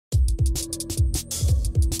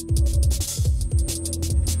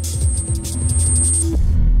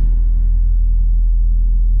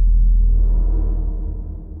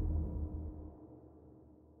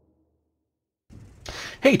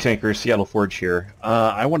Hey tankers, Seattleforge here.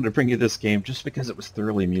 I wanted to bring you this game just because it was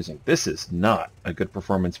thoroughly amusing. This is not a good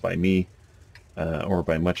performance by me or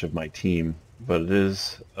by much of my team, but it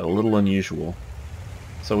is a little unusual.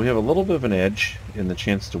 So we have a little bit of an edge in the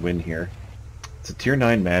chance to win here. It's a tier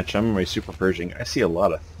 9 match. I'm in my Super Pershing. I see a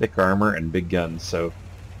lot of thick armor and big guns, so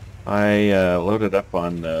I loaded up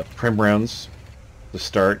on prim rounds to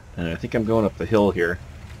start, and I think I'm going up the hill here.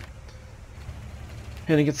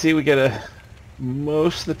 And you can see we get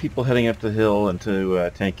most of the people heading up the hill into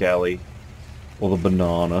Tank Alley, or the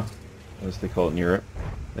Banana, as they call it in Europe.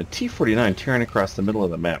 A T-49 tearing across the middle of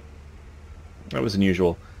the map. That was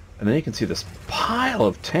unusual. And then you can see this pile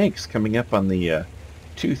of tanks coming up on the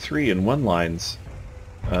 2, 3, and 1 lines.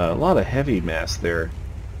 A lot of heavy mass there.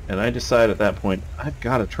 And I decided at that point, I've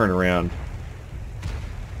got to turn around.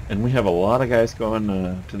 And we have a lot of guys going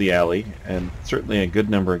to the alley, and certainly a good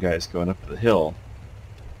number of guys going up the hill.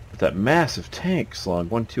 But that mass of tanks along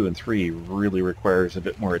 1, 2, and 3 really requires a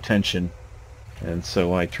bit more attention. And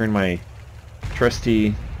so I turn my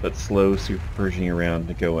trusty but slow Super Pershing around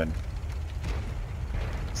to go and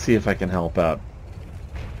see if I can help out.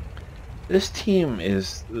 This team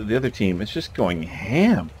is, the other team is just going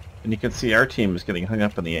ham. And you can see our team is getting hung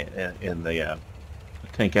up in the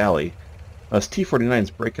Tank Alley. This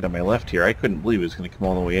T-49's breaking on my left here. I couldn't believe he was going to come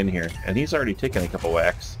all the way in here. And he's already taken a couple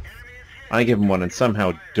whacks. I give him one and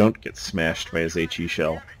somehow don't get smashed by his HE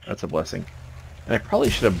shell. That's a blessing. And I probably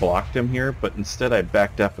should have blocked him here, but instead I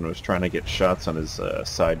backed up and was trying to get shots on his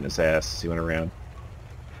side and his ass as he went around.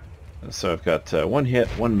 So I've got 1 hit,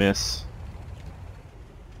 1 miss,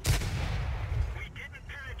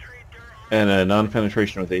 and a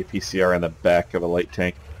non-penetration with APCR on the back of a light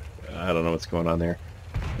tank. I don't know what's going on there.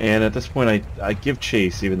 And at this point I give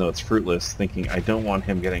chase, even though it's fruitless, thinking I don't want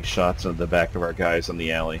him getting shots on the back of our guys on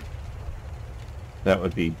the alley. That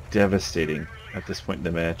would be devastating at this point in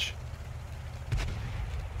the match.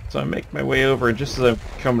 So I make my way over, and just as I'm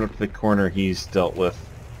coming up to the corner, he's dealt with.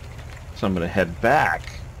 So I'm going to head back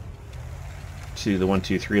to the 1,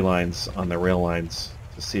 2, 3 lines on the rail lines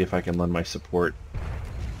to see if I can lend my support.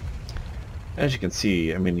 As you can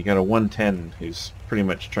see, I mean, you got a 110 who's pretty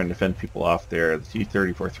much trying to fend people off there. The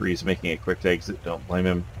T-34-3 is making a quick exit, don't blame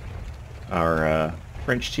him. Our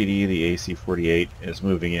French TD, the AC-48, is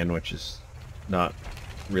moving in, which is not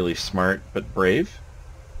really smart, but brave.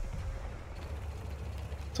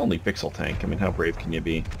 It's only pixel tank. I mean, how brave can you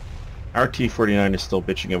be? Our T-49 is still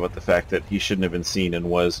bitching about the fact that he shouldn't have been seen and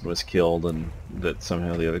was killed, and that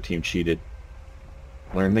somehow the other team cheated.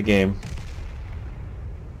 Learn the game.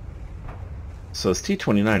 So this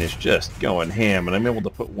T-29 is just going ham, and I'm able to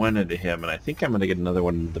put one into him, and I think I'm going to get another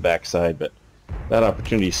one into the backside, but that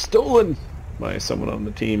opportunity is stolen by someone on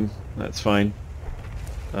the team. That's fine.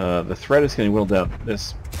 The threat is getting whittled down.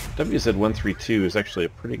 This WZ-132 is actually a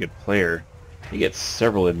pretty good player. He gets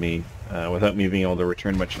several in me without me being able to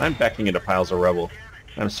return much, and I'm backing into piles of rubble.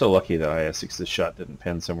 I'm so lucky that IS-6's shot didn't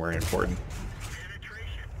pen somewhere important.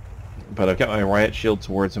 But I've got my riot shield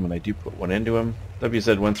towards him, and I do put one into him.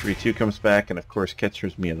 WZ-132 comes back, and of course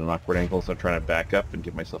catches me at an awkward angle, so I'm trying to back up and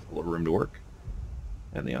give myself a little room to work.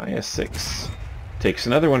 And the IS-6 takes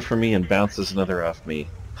another one from me and bounces another off me.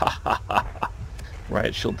 Ha ha ha ha!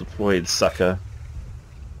 Riot shield deployed, sucker.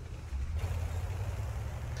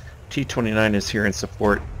 T-29 is here in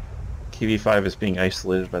support. KV-5 is being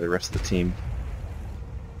isolated by the rest of the team.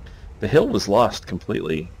 The hill was lost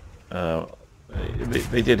completely.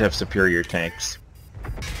 They did have superior tanks,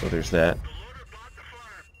 so there's that.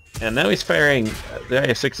 And now he's firing, the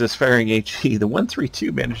IS-6 is firing HE. The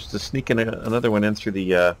 132 manages to sneak in another one in through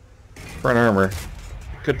the front armor.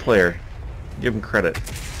 Good player. Give him credit.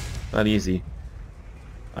 Not easy.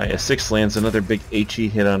 IS-6 lands another big HE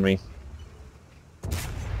hit on me.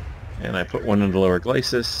 And I put one into lower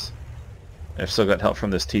glacis. I've still got help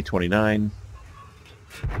from this T-29.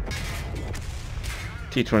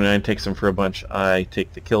 T-29 takes him for a bunch. I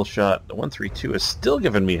take the kill shot. The 132 is still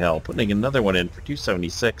giving me hell, putting another one in for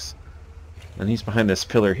 276. And he's behind this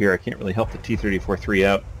pillar here. I can't really help the T-34-3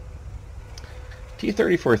 out.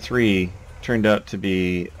 T-34-3 turned out to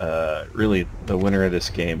be really the winner of this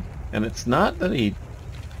game. And it's not that he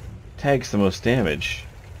tags the most damage,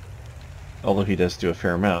 although he does do a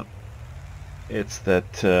fair amount. It's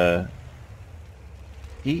that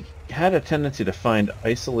he had a tendency to find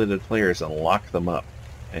isolated players and lock them up,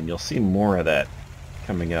 and you'll see more of that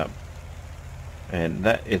coming up. And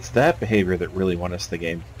it's that behavior that really won us the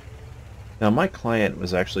game. Now my client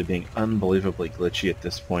was actually being unbelievably glitchy at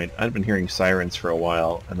this point. I'd been hearing sirens for a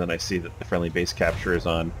while, and then I see that the friendly base capture is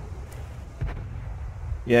on.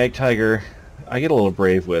 Yag Tiger, I get a little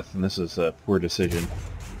brave with, and this is a poor decision.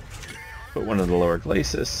 Put one in the lower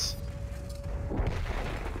glacis.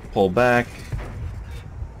 Pull back.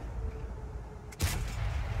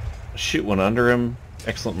 Shoot one under him.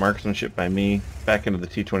 Excellent marksmanship by me. Back into the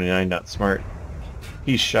T-29, not smart.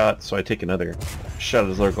 He's shot, so I take another shot at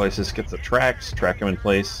his lower glacis, get the tracks, track him in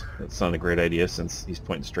place. That's not a great idea since he's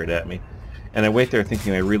pointing straight at me. And I wait there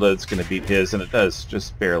thinking my reload's going to beat his, and it does,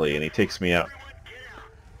 just barely, and he takes me out.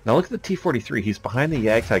 Now look at the T-43. He's behind the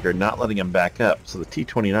Jagdtiger, not letting him back up, so the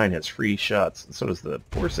T-29 has free shots, and so does the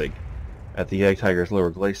Borsig at the Jagdtiger's lower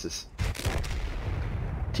glacis.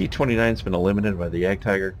 T-29's been eliminated by the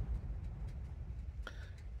Jagdtiger.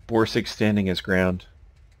 Borsig standing his ground.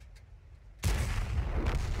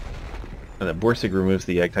 And then Borsig removes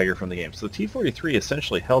the Jagdtiger from the game. So the T-43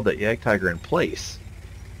 essentially held that Jagdtiger in place,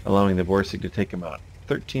 allowing the Borsig to take him out.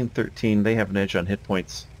 13-13, they have an edge on hit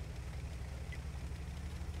points.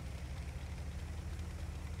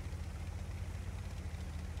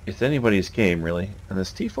 It's anybody's game, really. And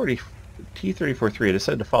this T-34-3, I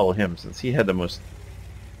decided to follow him since he was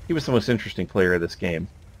the most interesting player of this game.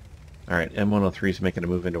 Alright, M103 is making a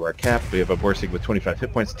move into our cap. We have a Borsig with 25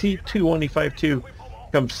 hit points. T-215-2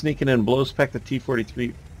 comes sneaking in, blows back the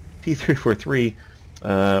T-34-3,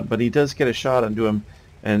 but he does get a shot onto him,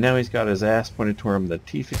 and now he's got his ass pointed toward him. The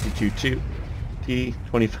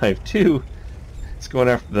T-25-2 is going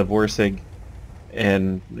after the Borsig,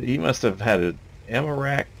 and he must have had an ammo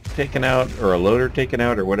rack taken out, or a loader taken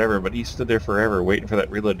out, or whatever, but he stood there forever waiting for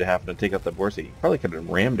that reload to happen to take out the Borsig. He probably could have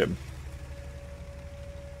rammed him.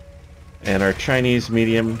 And our Chinese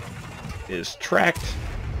medium is tracked.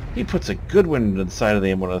 He puts a good one into the side of the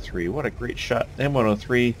M103. What a great shot.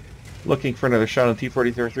 M103 looking for another shot on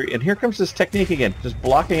T-43. And here comes this technique again, just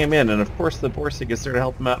blocking him in. And of course the Borsig is there to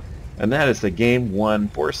help him out. And that is the game one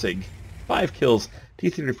Borsig. 5 kills,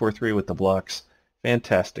 T-34-3 with the blocks.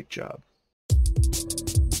 Fantastic job.